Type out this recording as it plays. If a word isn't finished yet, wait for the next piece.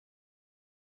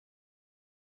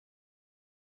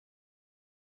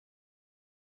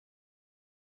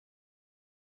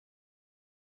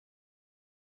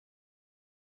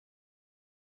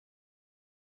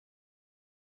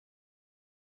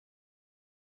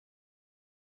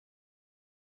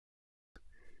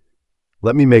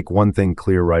Let me make one thing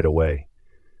clear right away.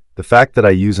 The fact that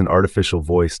I use an artificial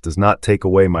voice does not take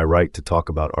away my right to talk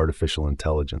about artificial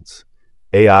intelligence.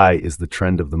 AI is the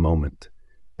trend of the moment.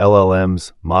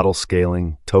 LLMs, model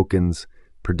scaling, tokens,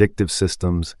 predictive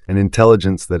systems, and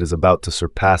intelligence that is about to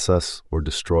surpass us or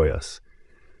destroy us.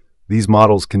 These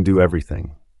models can do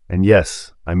everything. And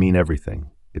yes, I mean everything.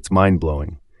 It's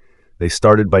mind-blowing. They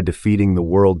started by defeating the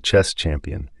world chess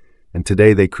champion, and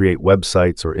today they create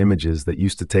websites or images that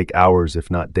used to take hours if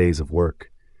not days of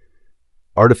work.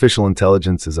 Artificial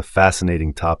intelligence is a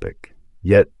fascinating topic,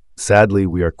 yet, sadly,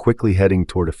 we are quickly heading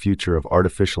toward a future of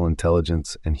artificial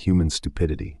intelligence and human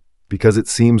stupidity. Because it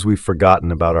seems we've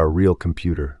forgotten about our real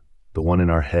computer, the one in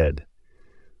our head.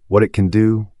 What it can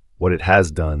do, what it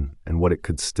has done, and what it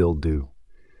could still do.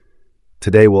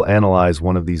 Today we'll analyze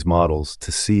one of these models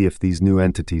to see if these new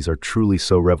entities are truly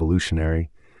so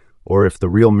revolutionary, or if the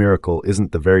real miracle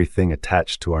isn't the very thing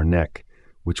attached to our neck,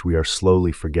 which we are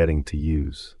slowly forgetting to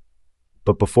use.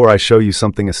 But before I show you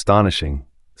something astonishing,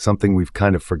 something we've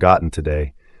kind of forgotten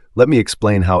today, let me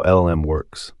explain how LLM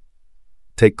works.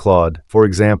 Take Claude, for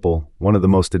example, one of the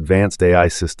most advanced AI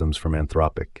systems from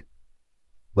Anthropic.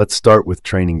 Let's start with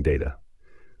training data.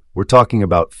 We're talking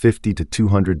about 50 to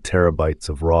 200 terabytes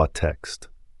of raw text,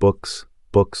 books,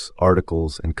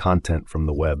 articles, and content from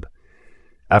the web.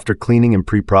 After cleaning and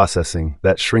pre-processing,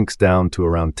 that shrinks down to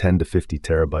around 10 to 50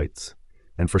 terabytes.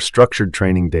 And for structured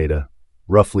training data,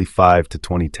 roughly 5 to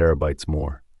 20 terabytes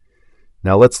more.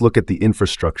 Now let's look at the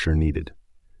infrastructure needed.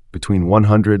 Between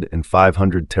 100 and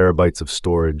 500 terabytes of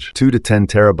storage, 2 to 10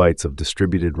 terabytes of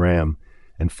distributed RAM,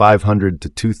 and 500 to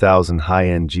 2,000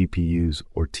 high-end GPUs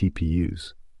or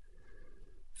TPUs.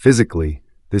 Physically,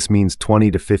 this means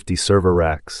 20 to 50 server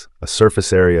racks, a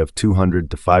surface area of 200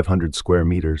 to 500 square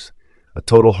meters, a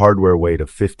total hardware weight of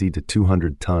 50 to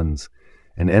 200 tons,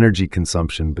 and energy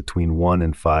consumption between 1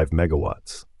 and 5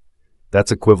 megawatts.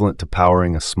 That's equivalent to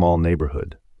powering a small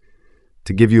neighborhood.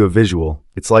 To give you a visual,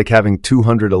 it's like having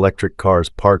 200 electric cars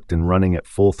parked and running at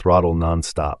full throttle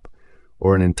non-stop,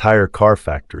 or an entire car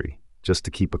factory just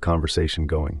to keep a conversation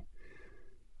going.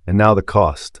 And now the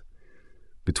cost.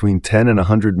 Between $10 and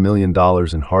 $100 million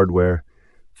in hardware,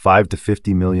 $5 to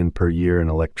 $50 million per year in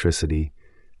electricity,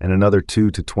 and another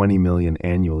 $2 to $20 million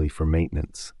annually for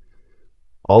maintenance.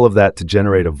 All of that to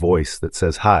generate a voice that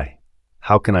says, "Hi,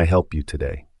 how can I help you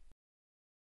today?"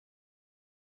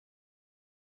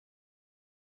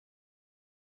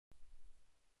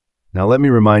 Now let me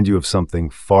remind you of something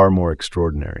far more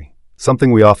extraordinary.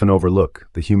 Something we often overlook,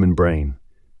 the human brain.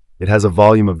 It has a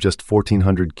volume of just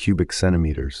 1,400 cubic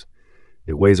centimeters.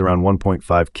 It weighs around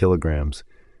 1.5 kilograms,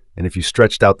 and if you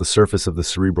stretched out the surface of the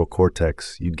cerebral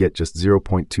cortex, you'd get just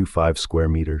 0.25 square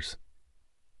meters.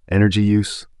 Energy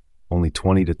use, only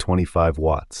 20 to 25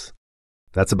 watts.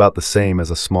 That's about the same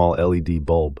as a small LED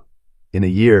bulb. In a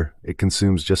year, it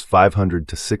consumes just 500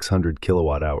 to 600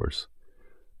 kilowatt hours.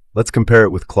 Let's compare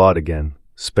it with Claude again.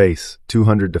 Space,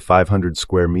 200 to 500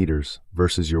 square meters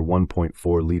versus your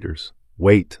 1.4 liters.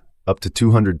 Weight, up to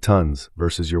 200 tons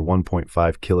versus your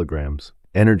 1.5 kilograms.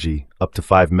 Energy, up to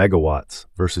 5 megawatts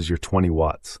versus your 20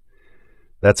 watts.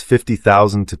 That's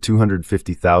 50,000 to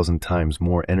 250,000 times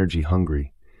more energy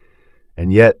hungry.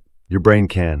 And yet, your brain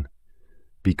can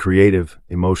be creative,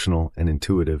 emotional, and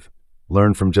intuitive,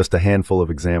 learn from just a handful of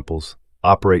examples,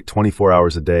 operate 24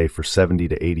 hours a day for 70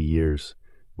 to 80 years,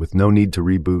 with no need to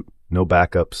reboot, no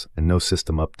backups, and no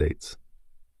system updates.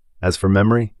 As for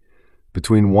memory,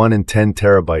 between 1 and 10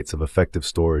 terabytes of effective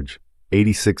storage,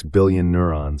 86 billion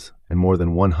neurons, and more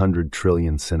than 100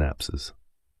 trillion synapses.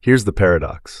 Here's the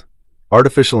paradox.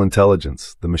 Artificial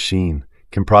intelligence, the machine,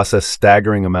 can process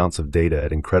staggering amounts of data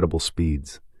at incredible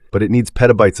speeds, but it needs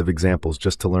petabytes of examples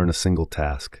just to learn a single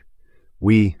task.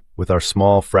 We, with our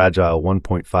small, fragile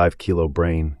 1.5 kilo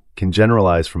brain, can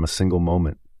generalize from a single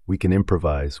moment. We can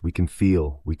improvise, we can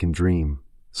feel, we can dream.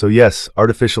 So yes,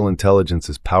 artificial intelligence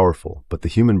is powerful, but the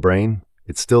human brain,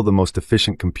 it's still the most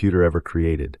efficient computer ever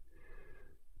created.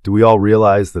 Do we all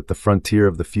realize that the frontier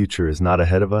of the future is not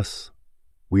ahead of us?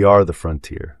 We are the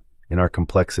frontier, in our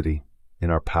complexity,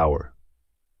 in our power.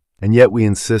 And yet we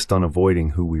insist on avoiding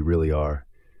who we really are.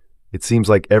 It seems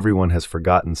like everyone has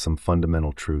forgotten some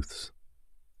fundamental truths.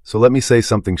 So let me say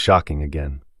something shocking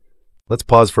again. Let's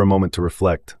pause for a moment to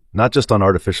reflect, not just on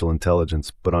artificial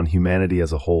intelligence, but on humanity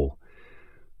as a whole.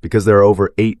 Because there are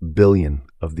over 8 billion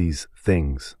of these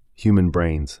things, human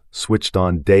brains, switched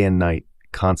on day and night,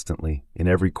 constantly, in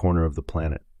every corner of the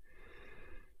planet.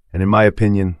 And in my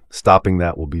opinion, stopping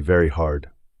that will be very hard.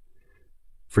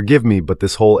 Forgive me, but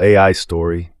this whole AI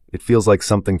story, it feels like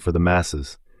something for the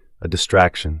masses, a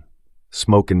distraction,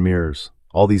 smoke and mirrors,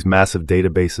 all these massive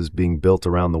databases being built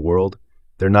around the world.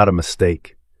 They're not a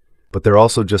mistake, but they're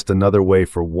also just another way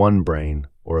for one brain,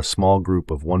 or a small group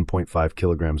of 1.5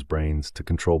 kilograms brains, to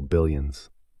control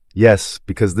billions. Yes,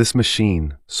 because this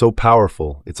machine, so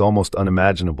powerful it's almost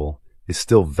unimaginable, is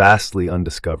still vastly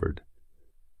undiscovered.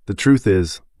 The truth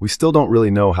is, we still don't really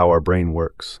know how our brain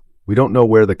works. We don't know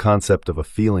where the concept of a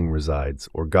feeling resides,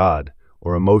 or God,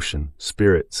 or emotion,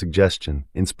 spirit, suggestion,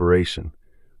 inspiration.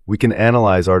 We can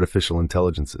analyze artificial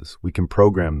intelligences, we can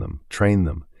program them, train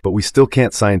them, but we still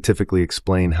can't scientifically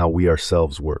explain how we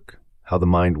ourselves work, how the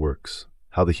mind works,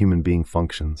 how the human being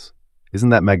functions. Isn't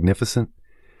that magnificent?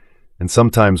 And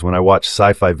sometimes when I watch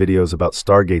sci-fi videos about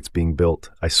stargates being built,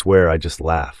 I swear I just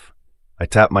laugh. I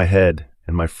tap my head,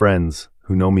 and my friends,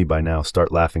 who know me by now,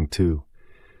 start laughing too.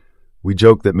 We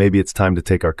joke that maybe it's time to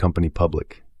take our company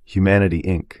public, Humanity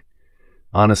Inc.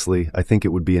 Honestly, I think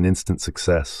it would be an instant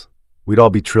success. We'd all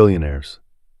be trillionaires.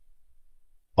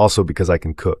 Also because I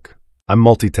can cook. I'm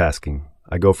multitasking.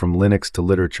 I go from Linux to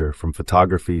literature, from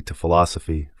photography to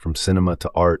philosophy, from cinema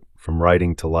to art, from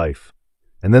writing to life.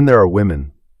 And then there are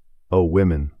women. Oh,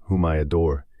 women, whom I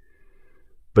adore.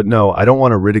 But no, I don't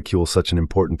want to ridicule such an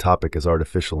important topic as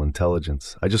artificial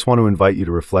intelligence. I just want to invite you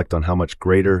to reflect on how much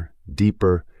greater,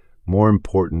 deeper, more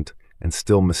important, and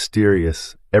still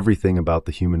mysterious everything about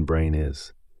the human brain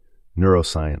is.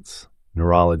 Neuroscience,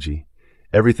 neurology,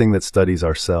 everything that studies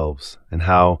ourselves, and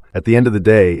how, at the end of the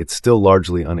day, it's still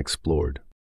largely unexplored.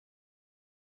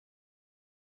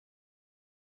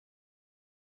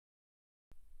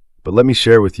 But let me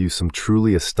share with you some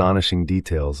truly astonishing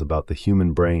details about the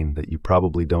human brain that you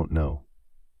probably don't know.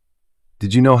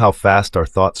 Did you know how fast our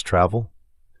thoughts travel?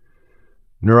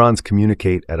 Neurons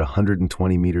communicate at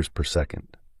 120 meters per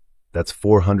second. That's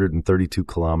 432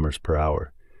 kilometers per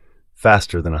hour,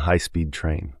 faster than a high-speed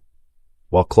train.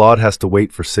 While Claude has to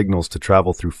wait for signals to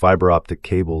travel through fiber optic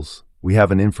cables, we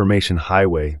have an information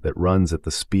highway that runs at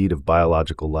the speed of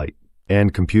biological light.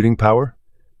 And computing power?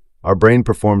 Our brain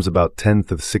performs about 10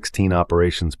 to the 16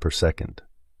 operations per second.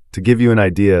 To give you an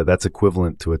idea, that's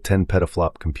equivalent to a 10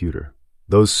 petaflop computer.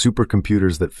 Those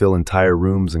supercomputers that fill entire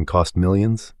rooms and cost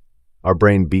millions? Our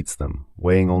brain beats them,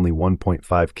 weighing only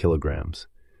 1.5 kilograms.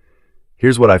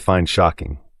 Here's what I find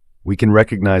shocking. We can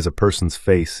recognize a person's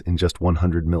face in just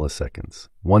 100 milliseconds,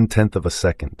 1/10 of a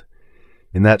second.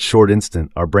 In that short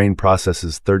instant, our brain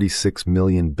processes 36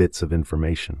 million bits of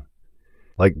information,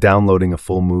 like downloading a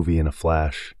full movie in a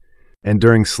flash. And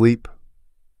during sleep,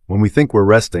 when we think we're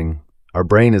resting, our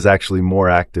brain is actually more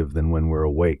active than when we're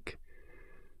awake.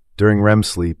 During REM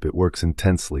sleep, it works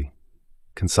intensely,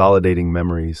 consolidating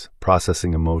memories,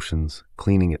 processing emotions,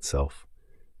 cleaning itself.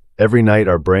 Every night,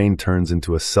 our brain turns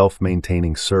into a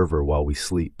self-maintaining server while we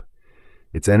sleep.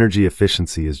 Its energy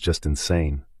efficiency is just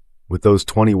insane. With those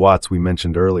 20 watts we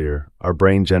mentioned earlier, our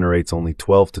brain generates only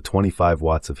 12 to 25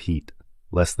 watts of heat,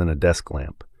 less than a desk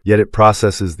lamp. Yet it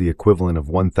processes the equivalent of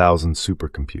 1,000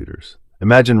 supercomputers.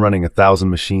 Imagine running 1,000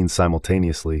 machines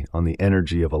simultaneously on the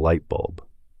energy of a light bulb.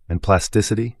 And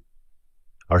plasticity?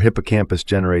 Our hippocampus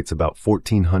generates about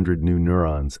 1,400 new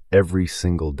neurons every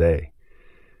single day.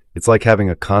 It's like having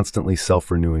a constantly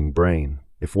self-renewing brain.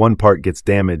 If one part gets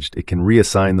damaged, it can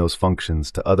reassign those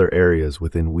functions to other areas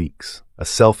within weeks. A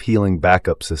self-healing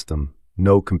backup system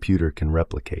no computer can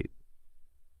replicate.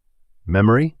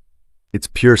 Memory? It's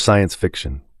pure science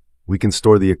fiction. We can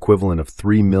store the equivalent of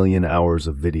 3 million hours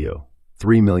of video.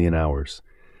 3 million hours.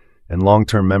 And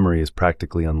long-term memory is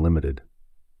practically unlimited.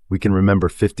 We can remember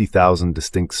 50,000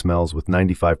 distinct smells with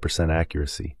 95%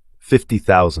 accuracy.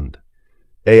 50,000.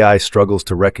 AI struggles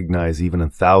to recognize even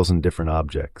 1,000 different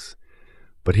objects.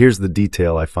 But here's the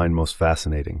detail I find most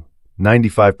fascinating.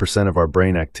 95% of our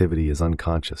brain activity is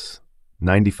unconscious.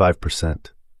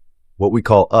 95%. What we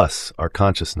call us, our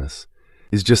consciousness,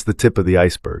 is just the tip of the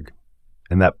iceberg.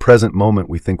 And that present moment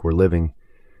we think we're living,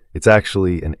 it's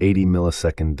actually an 80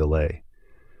 millisecond delay.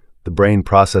 The brain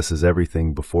processes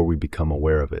everything before we become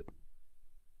aware of it.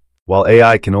 While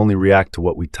AI can only react to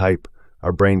what we type,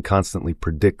 our brain constantly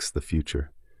predicts the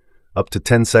future. Up to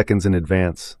 10 seconds in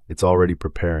advance, it's already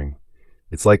preparing.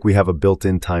 It's like we have a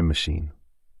built-in time machine.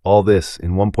 All this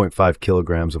in 1.5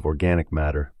 kilograms of organic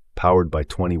matter, powered by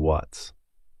 20 watts.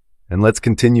 And let's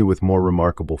continue with more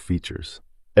remarkable features.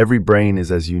 Every brain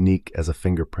is as unique as a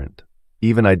fingerprint.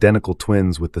 Even identical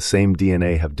twins with the same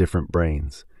DNA have different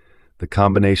brains. The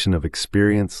combination of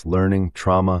experience, learning,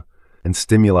 trauma, and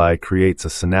stimuli creates a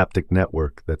synaptic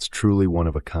network that's truly one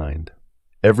of a kind.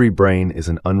 Every brain is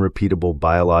an unrepeatable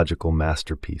biological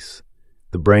masterpiece.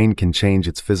 The brain can change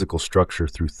its physical structure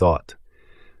through thought.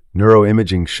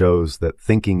 Neuroimaging shows that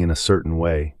thinking in a certain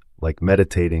way, like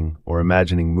meditating or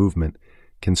imagining movement,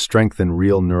 can strengthen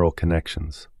real neural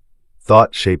connections.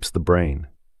 Thought shapes the brain,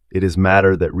 It is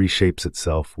matter that reshapes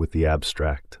itself with the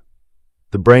abstract.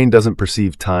 The brain doesn't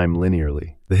perceive time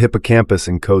linearly. The hippocampus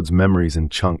encodes memories in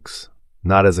chunks,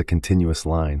 not as a continuous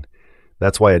line.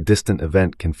 That's why a distant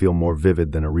event can feel more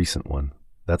vivid than a recent one.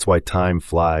 That's why time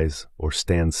flies or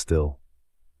stands still.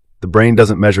 The brain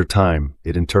doesn't measure time,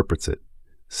 it interprets it.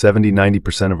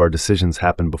 70–90% of our decisions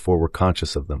happen before we're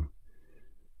conscious of them.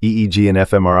 EEG and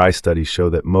fMRI studies show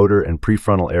that motor and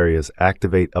prefrontal areas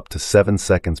activate up to 7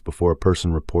 seconds before a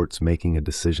person reports making a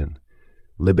decision.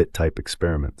 Libet-type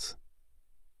experiments.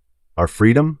 Our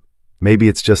freedom? Maybe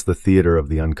it's just the theater of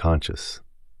the unconscious.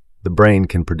 The brain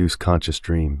can produce conscious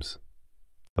dreams.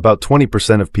 About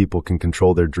 20% of people can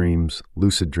control their dreams,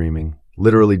 lucid dreaming,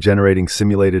 literally generating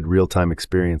simulated real-time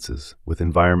experiences with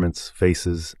environments,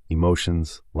 faces,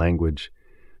 emotions, language.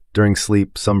 During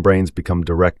sleep, some brains become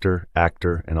director,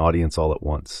 actor, and audience all at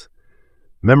once.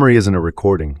 Memory isn't a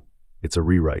recording, it's a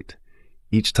rewrite.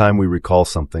 Each time we recall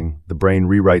something, the brain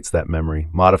rewrites that memory,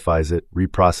 modifies it,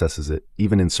 reprocesses it,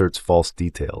 even inserts false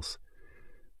details.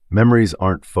 Memories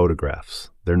aren't photographs,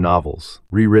 they're novels,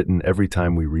 rewritten every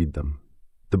time we read them.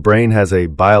 The brain has a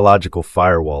biological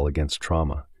firewall against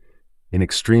trauma. In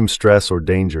extreme stress or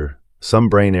danger, some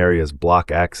brain areas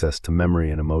block access to memory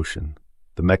and emotion,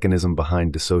 the mechanism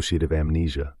behind dissociative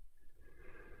amnesia.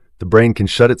 The brain can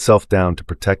shut itself down to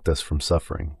protect us from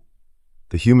suffering.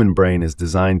 The human brain is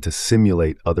designed to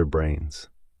simulate other brains.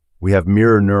 We have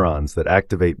mirror neurons that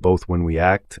activate both when we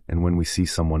act and when we see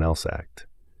someone else act.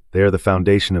 They are the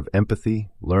foundation of empathy,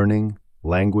 learning,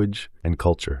 language, and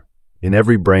culture. In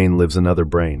every brain lives another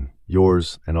brain,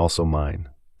 yours and also mine.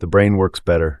 The brain works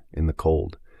better in the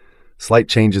cold. Slight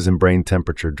changes in brain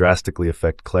temperature drastically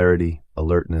affect clarity,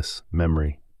 alertness,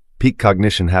 memory. Peak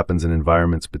cognition happens in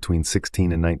environments between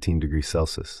 16 and 19 degrees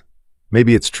Celsius.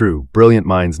 Maybe it's true, brilliant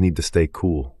minds need to stay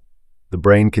cool. The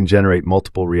brain can generate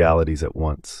multiple realities at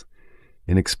once.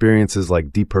 In experiences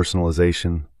like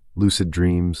depersonalization, lucid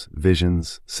dreams,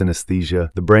 visions,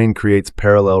 synesthesia, the brain creates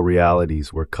parallel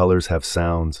realities where colors have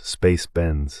sounds, space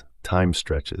bends, time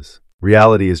stretches.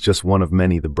 Reality is just one of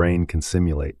many the brain can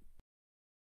simulate.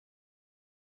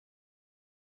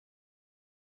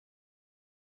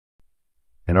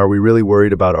 And are we really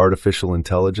worried about artificial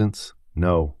intelligence?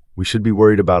 No, we should be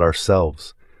worried about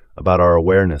ourselves, about our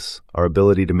awareness, our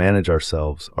ability to manage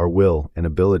ourselves, our will and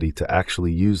ability to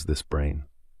actually use this brain.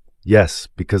 Yes,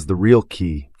 because the real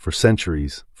key, for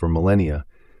centuries, for millennia,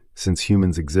 since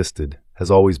humans existed,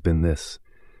 has always been this: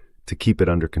 to keep it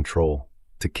under control,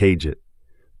 to cage it,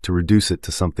 to reduce it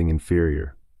to something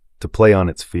inferior, to play on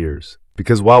its fears.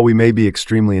 Because while we may be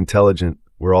extremely intelligent,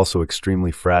 we're also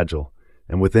extremely fragile,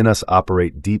 and within us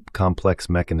operate deep, complex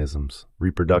mechanisms,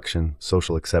 reproduction,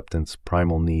 social acceptance,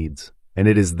 primal needs. And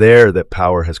it is there that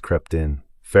power has crept in.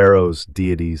 Pharaohs,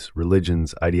 deities,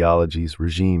 religions, ideologies,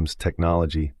 regimes,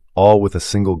 technology, all with a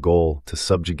single goal: to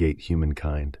subjugate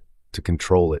humankind, to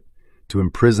control it, to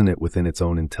imprison it within its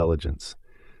own intelligence,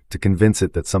 to convince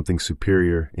it that something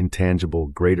superior, intangible,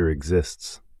 greater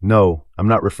exists. No, I'm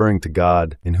not referring to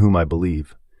God, in whom I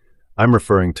believe. I'm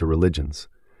referring to religions.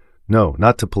 No,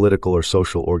 not to political or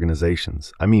social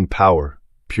organizations. I mean power,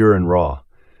 pure and raw.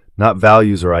 Not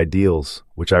values or ideals,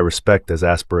 which I respect as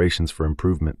aspirations for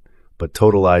improvement, but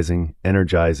totalizing,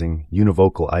 energizing,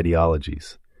 univocal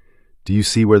ideologies. Do you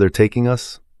see where they're taking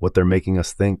us, what they're making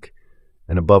us think,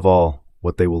 and above all,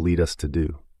 what they will lead us to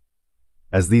do?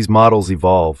 As these models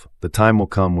evolve, the time will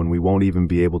come when we won't even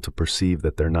be able to perceive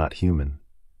that they're not human.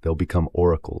 They'll become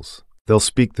oracles. They'll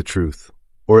speak the truth,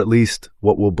 or at least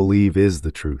what we'll believe is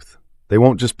the truth. They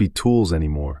won't just be tools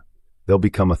anymore. They'll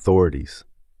become authorities.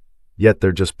 Yet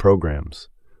they're just programs.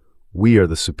 We are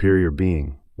the superior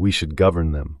being. We should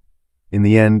govern them. In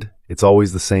the end, it's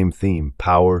always the same theme: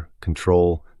 power,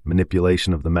 control,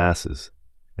 manipulation of the masses.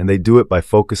 And they do it by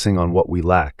focusing on what we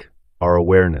lack: our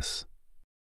awareness.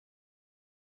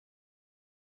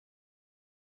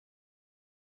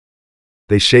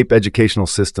 They shape educational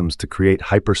systems to create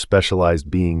hyper-specialized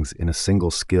beings in a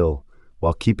single skill,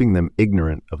 while keeping them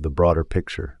ignorant of the broader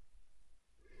picture.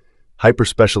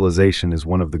 Hyperspecialization is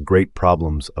one of the great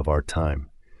problems of our time.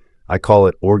 I call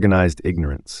it organized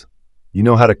ignorance. You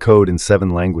know how to code in 7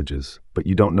 languages, but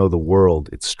you don't know the world,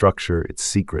 its structure, its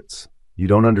secrets. You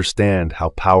don't understand how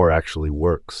power actually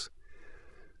works.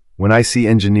 When I see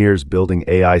engineers building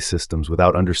AI systems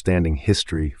without understanding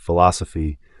history,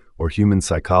 philosophy, or human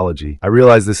psychology, I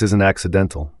realize this isn't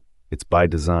accidental. It's by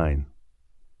design.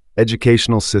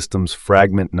 Educational systems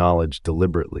fragment knowledge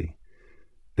deliberately.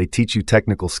 They teach you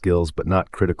technical skills but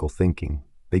not critical thinking.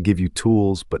 They give you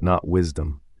tools but not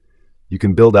wisdom. You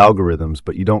can build algorithms,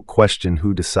 but you don't question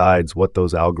who decides what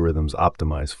those algorithms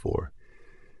optimize for.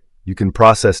 You can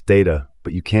process data,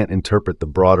 but you can't interpret the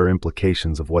broader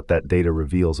implications of what that data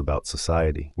reveals about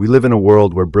society. We live in a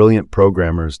world where brilliant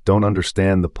programmers don't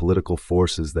understand the political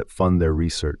forces that fund their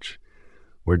research,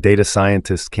 where data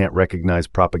scientists can't recognize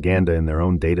propaganda in their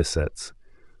own data sets,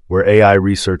 where AI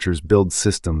researchers build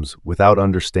systems without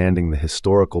understanding the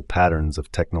historical patterns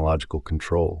of technological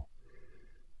control.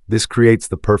 This creates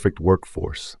the perfect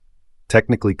workforce,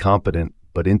 technically competent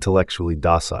but intellectually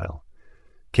docile,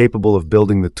 capable of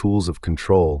building the tools of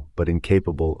control but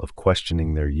incapable of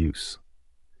questioning their use.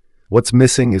 What's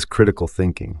missing is critical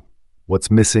thinking. What's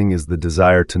missing is the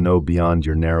desire to know beyond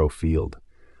your narrow field.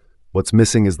 What's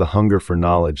missing is the hunger for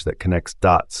knowledge that connects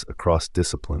dots across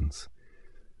disciplines.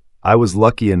 I was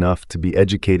lucky enough to be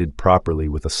educated properly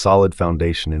with a solid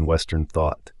foundation in Western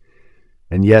thought.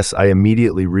 And yes, I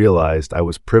immediately realized I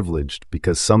was privileged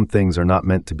because some things are not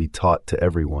meant to be taught to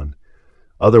everyone.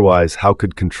 Otherwise, how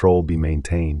could control be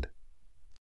maintained?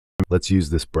 Let's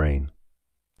use this brain.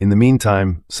 In the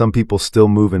meantime, some people still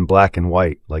move in black and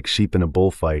white, like sheep in a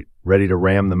bullfight, ready to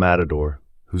ram the matador,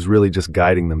 who's really just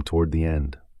guiding them toward the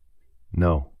end.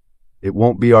 No, it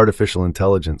won't be artificial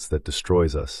intelligence that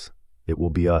destroys us. It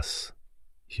will be us,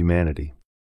 humanity.